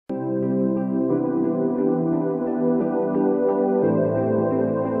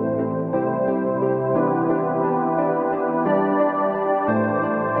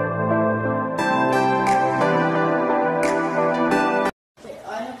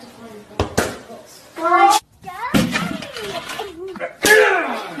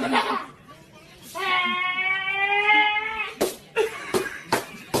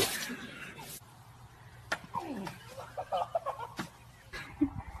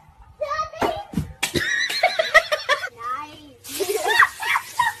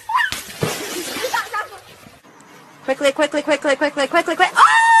quickly, quickly, quickly, quickly, quickly, quickly.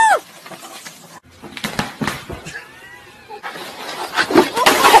 Oh!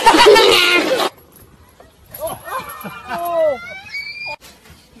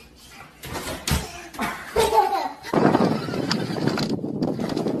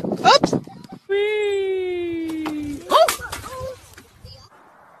 Oops! Whee! Oh!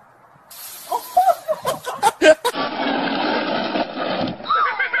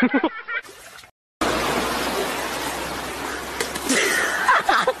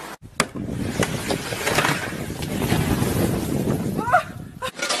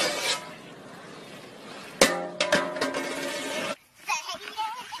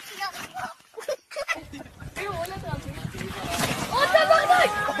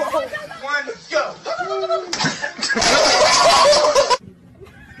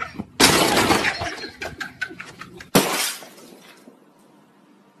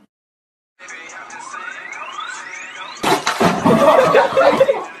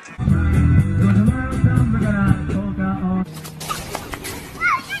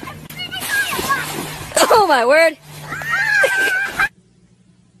 Oh my word!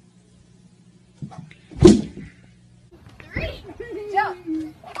 Jump!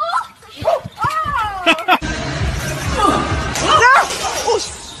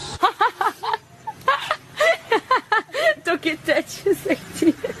 Don't get that, just like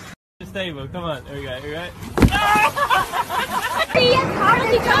stable, come on, there we go, here we go.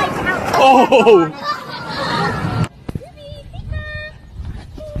 Oh!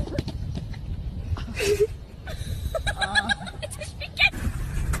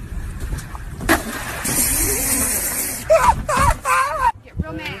 Get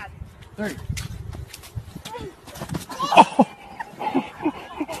real mad. 3.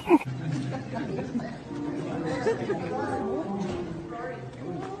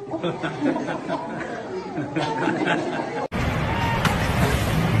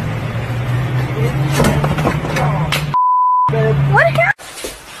 What happened?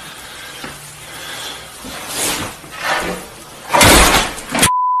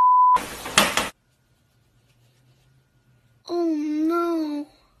 Oh no.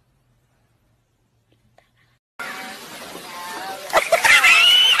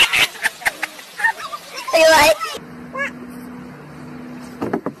 Are you like?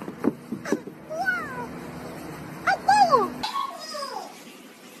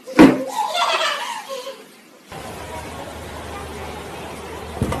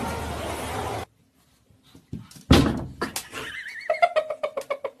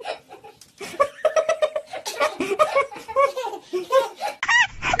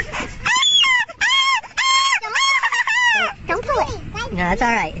 Don't pull it. No, it's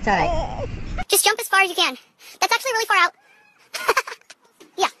alright. It's alright. Just jump as far as you can. That's actually really far out.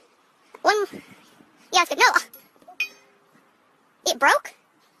 Yeah. One. Yeah, it's good. No. It broke?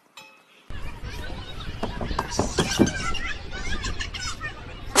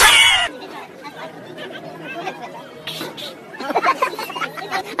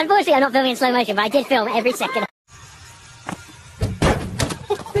 Unfortunately, I'm not filming in slow motion, but I did film every second.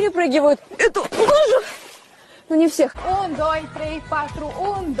 Перепрыгивают эту лужу. Но не всех. 1, 2, 3, 4.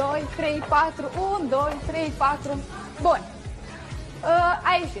 1, 2, 3, 4. 1, 2, 3, 4. Bun.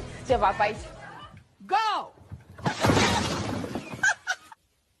 A ieșit ceva pe aici. Go!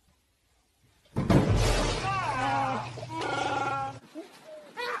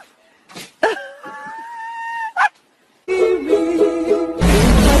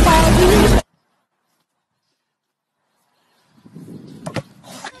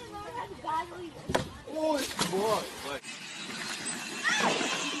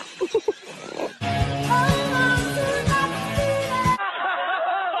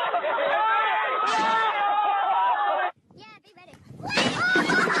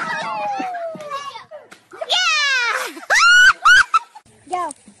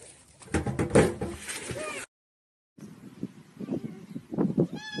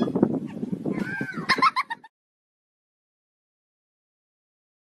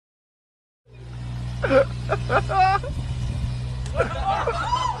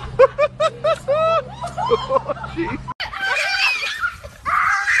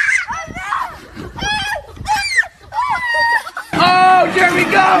 Oh, Jeremy,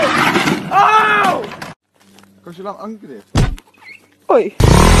 go! Oh! Because je lang aangedreven. Oi.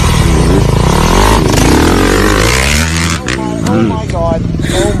 Oh my god.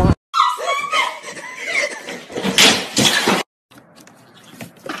 Oh my.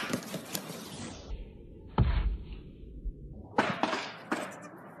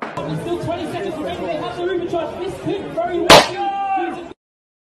 There's still 20 seconds remaining. They have the room in charge. This could very well be.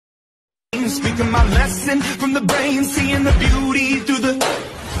 speaking my lesson from the brain, seeing the beauty through the.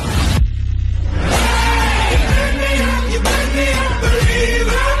 You burn me up,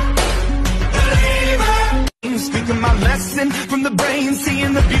 believer, believer. Speaking my lesson from the brain,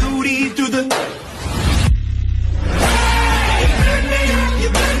 seeing the beauty through the. You burn me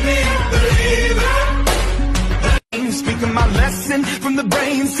up, believer. Speaking my lesson from the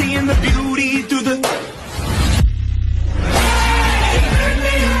brain, seeing the beauty through the. You burn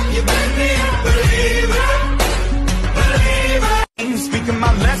me up, believer, believer. Speaking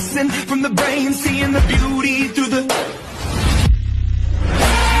my lesson from the brain, seeing the beauty through the.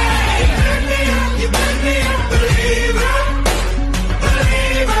 You burn me up, believer,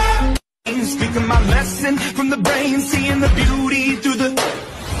 believer. Speaking my lesson from the brain, seeing the beauty through the. You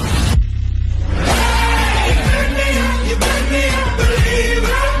burn me up,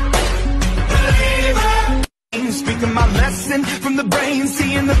 believer, believer. Speaking my lesson from the brain,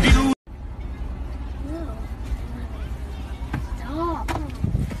 seeing the beauty.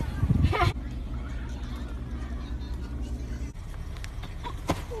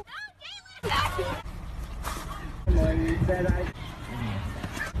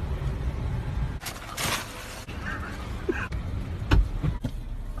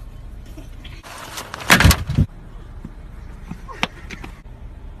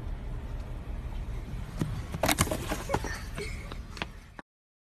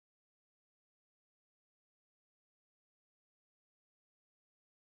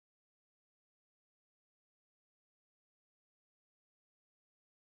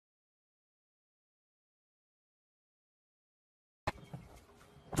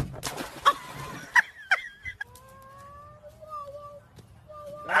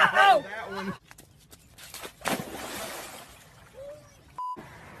 That one.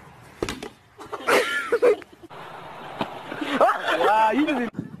 Wow, you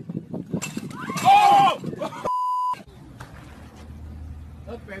just. Oh!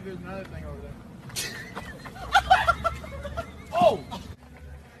 Look, babe, there's another thing over there. Oh!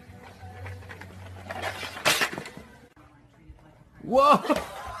 Whoa!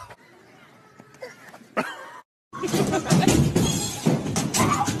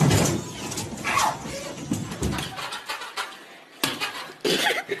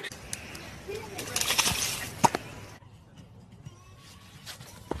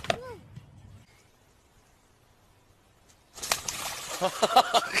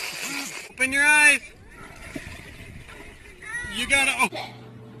 Open your eyes. You gotta. Oh.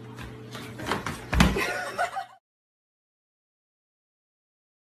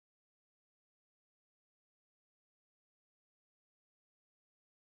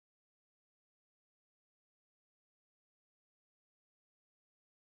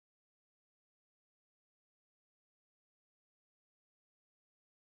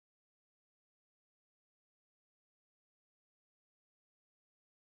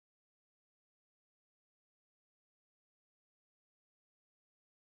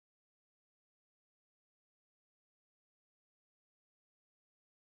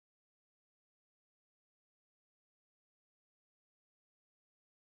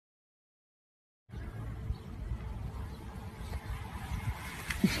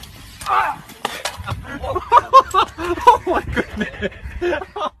 Oh my goodness!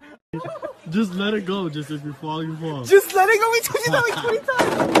 Just let it go, just if you're falling, you fall. Just let it go. We told you that like 20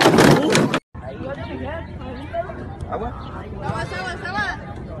 times. Agua.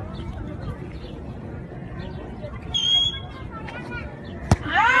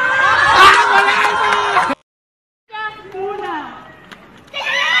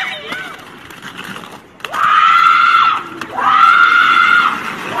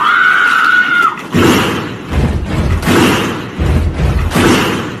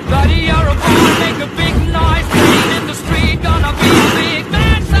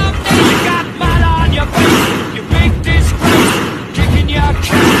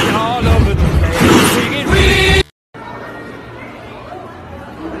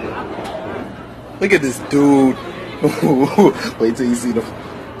 Look at this dude. Wait till you see the.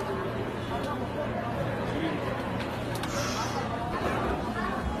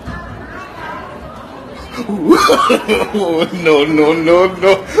 No, no, no,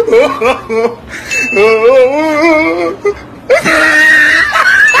 no.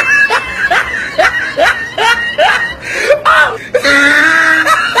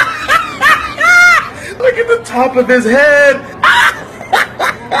 Look at the top of his head.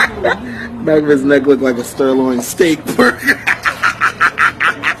 Back of his neck looked like a sirloin steak burger.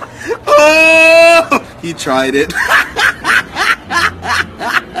 Oh! He tried it.